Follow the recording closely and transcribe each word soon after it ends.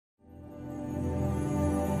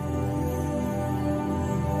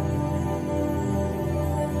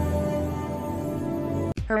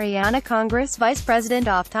Haryana Congress Vice President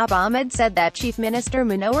Aftab Ahmed said that Chief Minister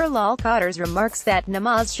Manohar Khattar's remarks that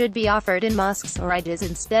namaz should be offered in mosques or eidgahs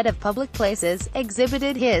instead of public places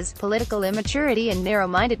exhibited his political immaturity and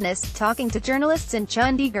narrow-mindedness. Talking to journalists in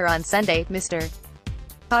Chandigarh on Sunday, Mr.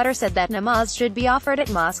 Khattar said that namaz should be offered at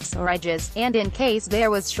mosques or eidgahs, and in case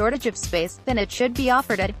there was shortage of space, then it should be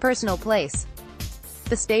offered at a personal place.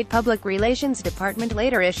 The State Public Relations Department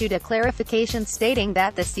later issued a clarification stating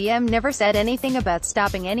that the CM never said anything about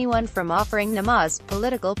stopping anyone from offering namaz,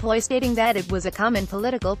 political ploy, stating that it was a common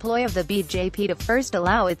political ploy of the BJP to first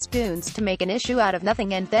allow its goons to make an issue out of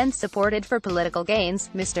nothing and then support it for political gains.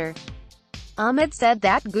 Mr. Ahmed said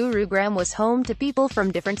that Gurugram was home to people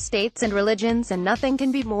from different states and religions, and nothing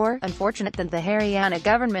can be more unfortunate than the Haryana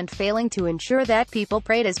government failing to ensure that people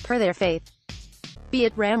prayed as per their faith. Be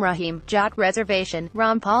it Ram Rahim, Jat Reservation,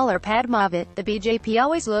 Rampal or Padmavit, the BJP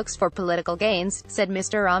always looks for political gains, said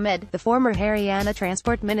Mr. Ahmed, the former Haryana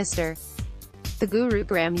Transport Minister. The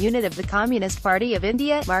Gurugram unit of the Communist Party of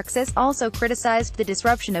India, Marxist, also criticized the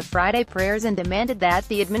disruption of Friday prayers and demanded that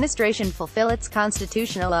the administration fulfill its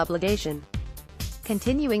constitutional obligation.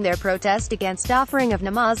 Continuing their protest against offering of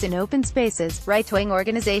namaz in open spaces, right-wing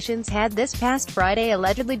organizations had this past Friday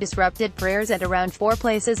allegedly disrupted prayers at around 4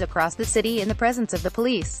 places across the city in the presence of the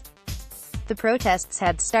police. The protests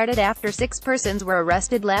had started after 6 persons were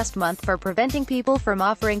arrested last month for preventing people from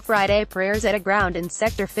offering Friday prayers at a ground in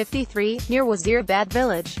Sector 53, near Wazirabad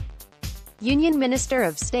village. Union Minister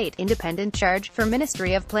of State, Independent Charge for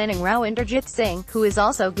Ministry of Planning Rao Inderjit Singh, who is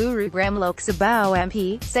also Gurugram Lok Sabha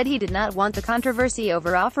MP, said he did not want the controversy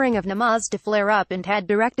over offering of namaz to flare up and had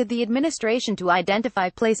directed the administration to identify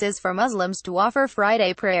places for Muslims to offer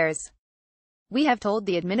Friday prayers. We have told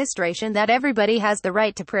the administration that everybody has the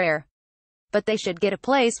right to prayer, but they should get a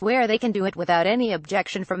place where they can do it without any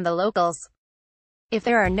objection from the locals. If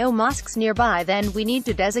there are no mosques nearby, then we need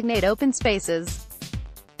to designate open spaces.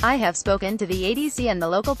 I have spoken to the ADC and the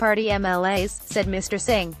local party MLAs, said Mr.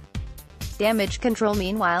 Singh. Damage control.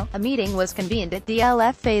 Meanwhile, a meeting was convened at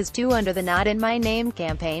DLF Phase 2 under the Not in My Name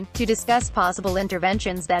campaign, to discuss possible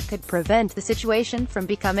interventions that could prevent the situation from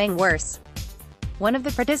becoming worse. One of the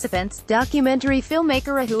participants, documentary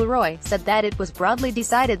filmmaker Rahul Roy, said that it was broadly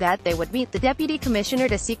decided that they would meet the Deputy Commissioner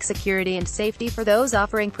to seek security and safety for those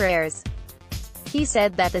offering prayers. He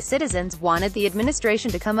said that the citizens wanted the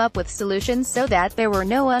administration to come up with solutions so that there were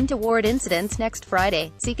no untoward incidents next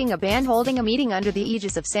Friday, seeking a ban. Holding a meeting under the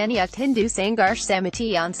aegis of Sanyukt Hindu Sangharsh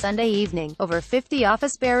Samiti on Sunday evening, over 50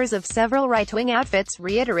 office bearers of several right-wing outfits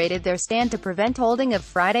reiterated their stand to prevent holding of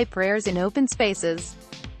Friday prayers in open spaces.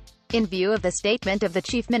 In view of the statement of the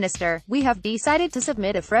Chief Minister, we have decided to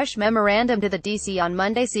submit a fresh memorandum to the DC on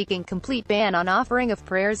Monday seeking complete ban on offering of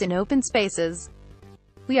prayers in open spaces.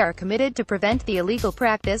 We are committed to prevent the illegal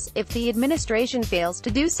practice if the administration fails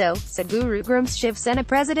to do so, said Gurugram's Shiv Sena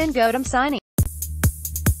President Gautam Saini.